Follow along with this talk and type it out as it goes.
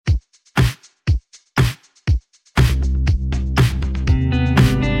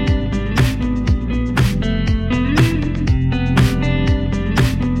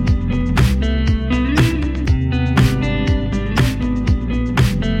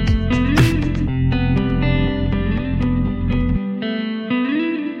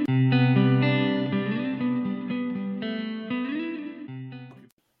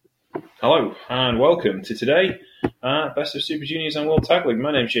welcome to today, Best of Super Juniors and World Tag League.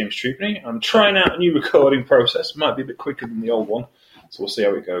 My name's James Trupany. I'm trying out a new recording process. It might be a bit quicker than the old one, so we'll see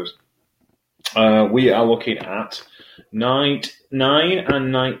how it goes. We are looking at night 9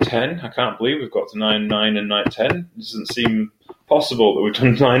 and night 10. I can't believe we've got to 9 and night 10. It doesn't seem possible that we've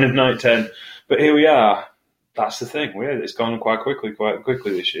done 9 and night 10, but here we are. That's the thing. It's gone quite quickly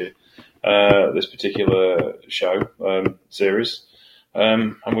this year, this particular show, series.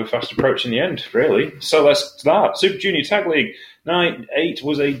 And we're fast approaching the end, really. So let's start. Super Junior Tag League. Night 8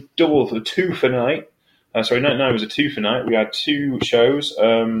 was a double for 2 for night. Night 9 was a 2 for night. We had 2 shows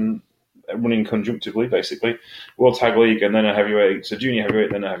running conjunctively, basically. World Tag League and then a heavyweight. So junior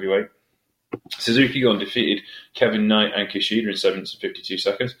heavyweight, then a heavyweight. Suzuki Gun defeated Kevin Knight and Kushida in 7 minutes and 52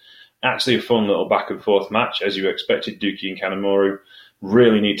 seconds. Actually a fun little back and forth match, as you expected. Dookie and Kanemaru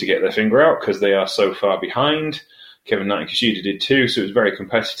really need to get their finger out because they are so far behind. Kevin Knight and Kushida did too, so it was very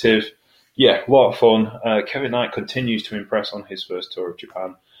competitive. Yeah, a lot of fun. Kevin Knight continues to impress on his first tour of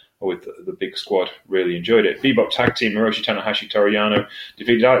Japan with the big squad. Really enjoyed it. Bebop Tag Team, Hiroshi Tanahashi, Toru Yano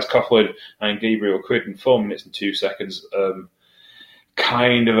defeated Alex Coughlin and Gabriel Quid in 4 minutes and 2 seconds.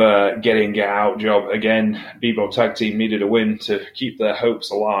 Kind of a get-out job. Again, Bebop Tag Team needed a win to keep their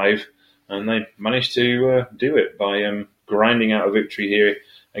hopes alive, and they managed to do it by grinding out a victory here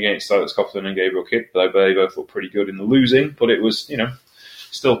against Alex Coughlin and Gabriel Kidd. They both looked pretty good in the losing, but it was,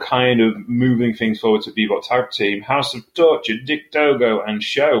 still kind of moving things forward to Bebop Tag Team. House of Torture, Dick Dogo and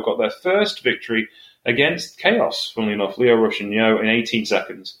Sho got their first victory against Chaos, funnily enough, Lio Rush and Yo in 18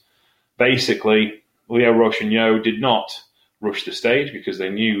 seconds. Basically, Lio Rush and Yo did not rush the stage because they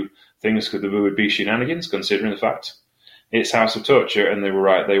knew things would be shenanigans, considering the fact it's House of Torture, and they were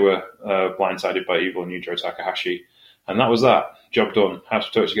right. They were blindsided by Evil and Yujiro Takahashi. And that was that. Job done. House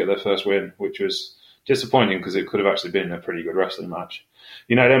of Torture get their first win, which was disappointing because it could have actually been a pretty good wrestling match.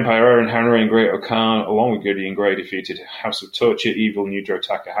 United Empire, Aaron Henry and Great O'Khan, along with Gideon Gray, defeated House of Torture, Evil and Yujiro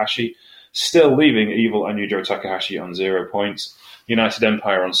Takahashi, still leaving Evil and Yujiro Takahashi on 0 points. United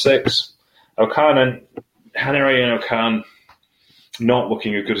Empire on 6. O'Khan and Henry and O'Khan not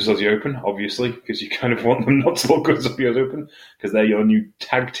looking as good as Aussie Open, obviously, because you kind of want them not to look good as Aussie Open because they're your new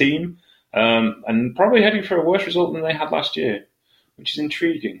tag team. And probably heading for a worse result than they had last year, which is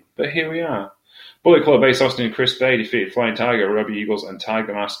intriguing. But here we are. Bullet Club, Ace Austin and Chris Bay defeated Flying Tiger, Robbie Eagles and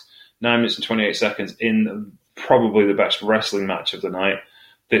Tiger Mask 9 minutes and 28 seconds in probably the best wrestling match of the night.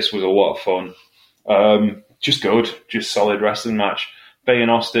 This was a lot of fun. Just good. Just solid wrestling match. Bay and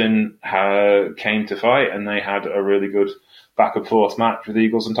Austin came to fight and they had a really good back and forth match with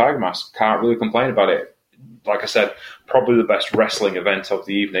Eagles and Tiger Mask. Can't really complain about it. Like I said, probably the best wrestling event of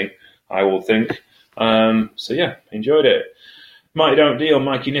the evening, I will think. So yeah, enjoyed it. Mighty Don't Deal,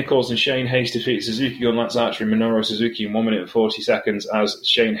 Mikey Nichols and Shane Hayes defeated Suzuki Gun, Lance Archer and Minoru Suzuki in 1 minute and 40 seconds as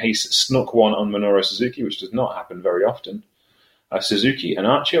Shane Hayes snuck one on Minoru Suzuki, which does not happen very often. Suzuki and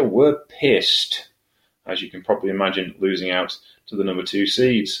Archer were pissed, as you can probably imagine, losing out to the number 2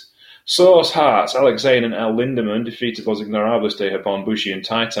 seeds. Source Hearts, Alex Zane and El Lindemann defeated Los Ignorables de Japón, Bushi and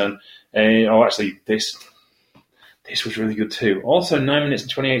Titan. This was really good too. Also 9 minutes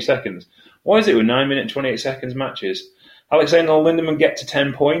and 28 seconds. Why is it with 9 minute and 28 seconds matches? Alex Zane and El Lindemann get to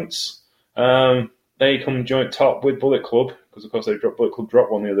 10 points. They come joint top with Bullet Club, because of course Bullet Club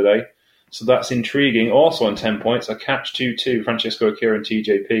dropped one the other day. So that's intriguing. Also on 10 points, a catch 2-2, Francesco Akira and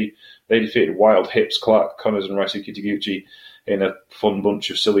TJP. They defeated Wild Hips, Clark Connors and Raisuke Taguchi in a fun bunch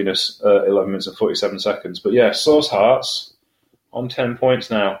of silliness, 11 minutes and 47 seconds. But yeah, Source Hearts on 10 points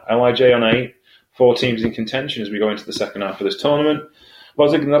now. LIJ on 8. 4 teams in contention as we go into the second half of this tournament.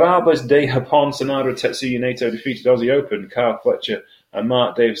 Los Ignorables de Japón, Sanada Tetsuya Naito defeated Aussie Open, Carl Fletcher and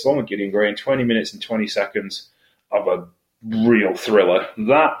Mark Davis along with Gideon Gray in 20 minutes and 20 seconds of a real thriller.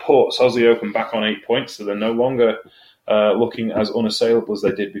 That puts Aussie Open back on 8 points, so they're no longer looking as unassailable as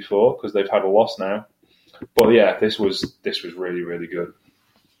they did before because they've had a loss now. But yeah, this was really, really good.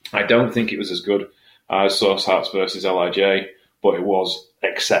 I don't think it was as good as Source Hearts versus LIJ, but it was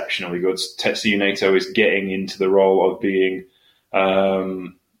exceptionally good. Tetsuya Naito is getting into the role of being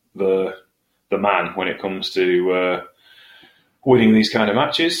the man when it comes to winning these kind of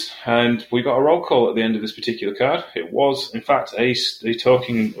matches. And we got a roll call at the end of this particular card. It was, in fact, a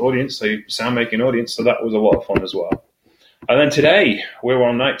talking audience, a sound-making audience, so that was a lot of fun as well. And then today, we're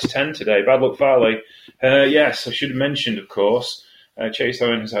on night 10 today. Bad Luck Fale. Yes, I should have mentioned, of course, Chase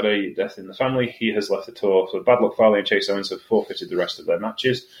Owens has had a death in the family. He has left the tour. So Bad Luck Fale and Chase Owens have forfeited the rest of their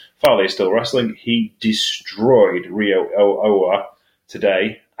matches. Fale is still wrestling. He destroyed Ryo Owa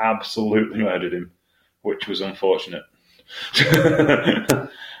today. Absolutely murdered him, which was unfortunate.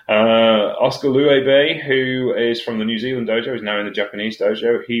 Oscar Luebe, who is from the New Zealand dojo, is now in the Japanese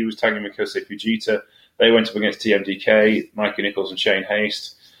dojo. He was tagging Kosei Fujita. They went up against TMDK, Mikey Nichols and Shane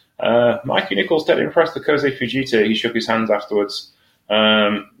Haste. Mikey Nichols did impress the Kosei Fujita. He shook his hands afterwards,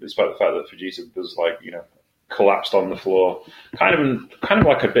 despite the fact that Fujita was collapsed on the floor. Kind of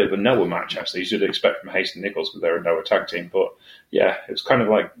like a bit of a Noah match, actually. You should expect from Haste and Nichols because they're a Noah tag team. But yeah, it was kind of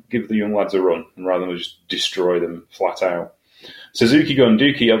like give the young lads a run rather than just destroy them flat out. Suzuki Gun,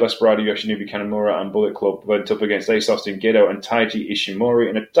 Dookie, El Desperado, Yoshinobu Kanemaru, and Bullet Club went up against Ace Austin, Gedo, and Taiji Ishimori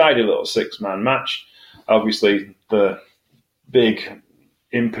in a tidy little 6-man match. Obviously, the big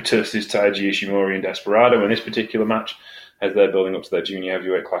impetus is Taiji Ishimori and Desperado in this particular match, as they're building up to their junior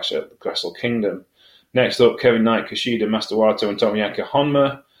heavyweight clash at Wrestle Kingdom. Next up, Kevin Knight, Kushida, Master Wato, and Tomoyaki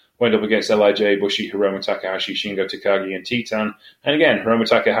Honma went up against LIJ, Bushi, Hiromu Takahashi, Shingo Takagi, and Titan. And again, Hiromu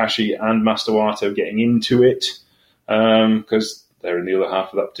Takahashi and Master Wato getting into it, because they're in the other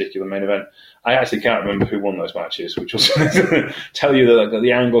half of that particular main event. I actually can't remember who won those matches, which will tell you that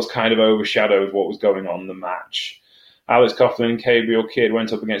the angles kind of overshadowed what was going on in the match. Alex Coughlin and Gabriel Kidd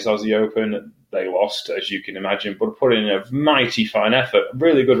went up against Aussie Open. They lost, as you can imagine, but put in a mighty fine effort. A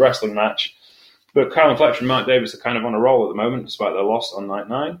really good wrestling match. But Kyle Fletcher and Mark Davis are kind of on a roll at the moment, despite their loss on Night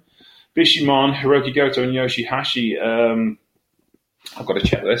 9. Bishimon, Hiroki Goto, and Yoshihashi. I've got to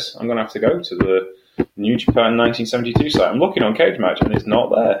check this. I'm going to have to go to the New Japan 1972 site. I'm looking on Cage Match, and it's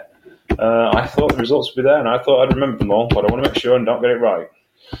not there. I thought the results would be there, and I thought I'd remember them all, but I want to make sure and not get it right.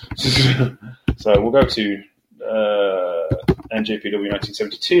 So we'll go to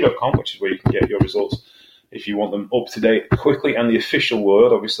njpw1972.com, which is where you can get your results if you want them up to date quickly, and the official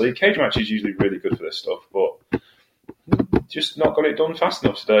word, obviously. Cage Match is usually really good for this stuff, but just not got it done fast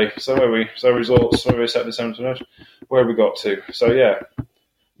enough today. So where are we? So results, so we set the 7th match. Where have we got to? So yeah,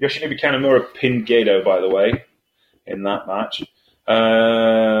 Yoshinobu Kanemaru pinned Gedo, by the way, in that match.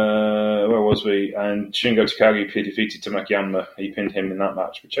 Where was we? And Shingo Takagi defeated Tamaki Yanma. He pinned him in that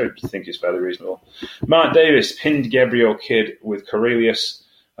match, which I think is fairly reasonable. Mark Davis pinned Gabriel Kidd with Corelius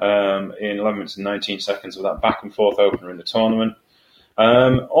in 11 minutes and 19 seconds of that back and forth opener in the tournament.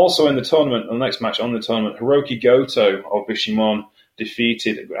 Also in the tournament, the next match on the tournament, Hiroki Goto of Bishimon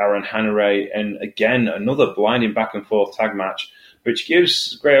defeated Aaron Hanare, and again another blinding back and forth tag match, which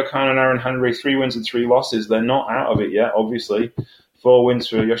gives Great-O-Khan and Aaron Hanare 3 wins and 3 losses. They're not out of it yet, obviously. 4 wins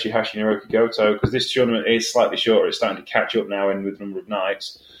for Yoshihashi and Hiroki Goto, because this tournament is slightly shorter. It's starting to catch up now in with the number of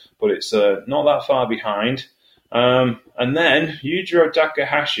nights, but it's not that far behind. And then Yujiro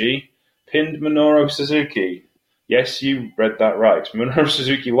Takahashi pinned Minoru Suzuki. Yes, you read that right. Minoru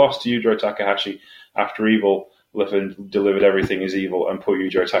Suzuki lost to Yujiro Takahashi after Evil delivered Everything is Evil and put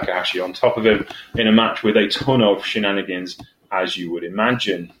Yujiro Takahashi on top of him in a match with a ton of shenanigans, as you would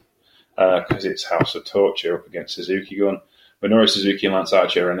imagine, because it's House of Torture up against Suzuki Gun. Minoru Suzuki and Lance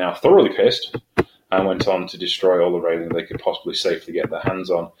Archer are now thoroughly pissed and went on to destroy all the railing they could possibly safely get their hands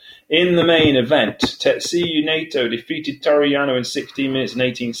on. In the main event, Tetsuya Naito defeated Toru Yano in 16 minutes and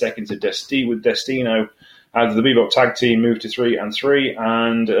 18 seconds with Destino, as the Bebop tag team moved to 3-3,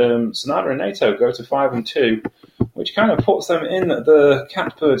 and Sanada and Naito go to 5-2, which kind of puts them in the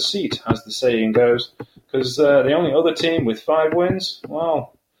catbird seat, as the saying goes, because the only other team with 5 wins,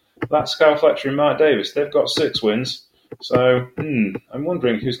 well, that's Kyle Fletcher and Mark Davis. They've got 6 wins. So, I'm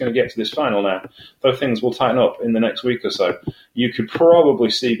wondering who's going to get to this final now, though things will tighten up in the next week or so. You could probably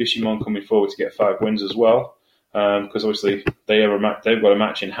see Bishimon coming forward to get 5 wins as well, because obviously they've got a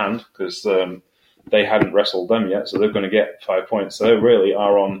match in hand, because they hadn't wrestled them yet, so they're going to get 5 points. So they really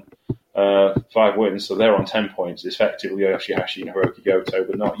are on 5 wins, so they're on 10 points, effectively Yoshihashi and Hiroki Goto,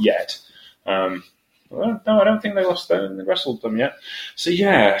 but not yet. Well, no, I don't think they wrestled them yet. So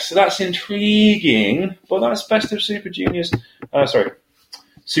yeah, so that's intriguing. But that's Best of Super Juniors,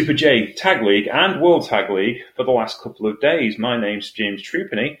 Super J Tag League and World Tag League for the last couple of days. My name's James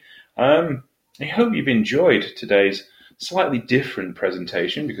Trupany. I hope you've enjoyed today's slightly different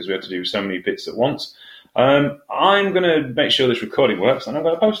presentation because we had to do so many bits at once. I'm going to make sure this recording works and I'm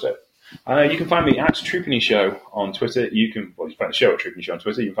going to post it. You can find me at Trupany Show on Twitter. You can find the show at Trupany Show on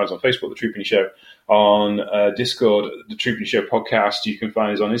Twitter. You can find us on Facebook, The Trupany Show, on Discord, The Trupany Show Podcast. You can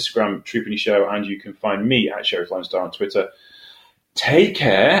find us on Instagram, Trupany Show, and you can find me at Sheriff Lone Star on Twitter. Take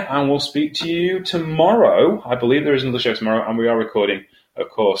care, and we'll speak to you tomorrow. I believe there is another show tomorrow, and we are recording, of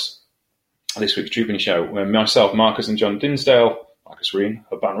course, this week's Trupany Show, where myself, Marcus, and John Dinsdale, Marcus Green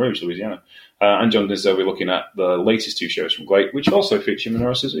of Baton Rouge, Louisiana, and John Dinsdale will be looking at the latest 2 shows from Glade, which also feature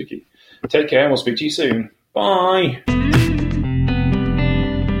Minoru Suzuki. Take care, and we'll speak to you soon. Bye!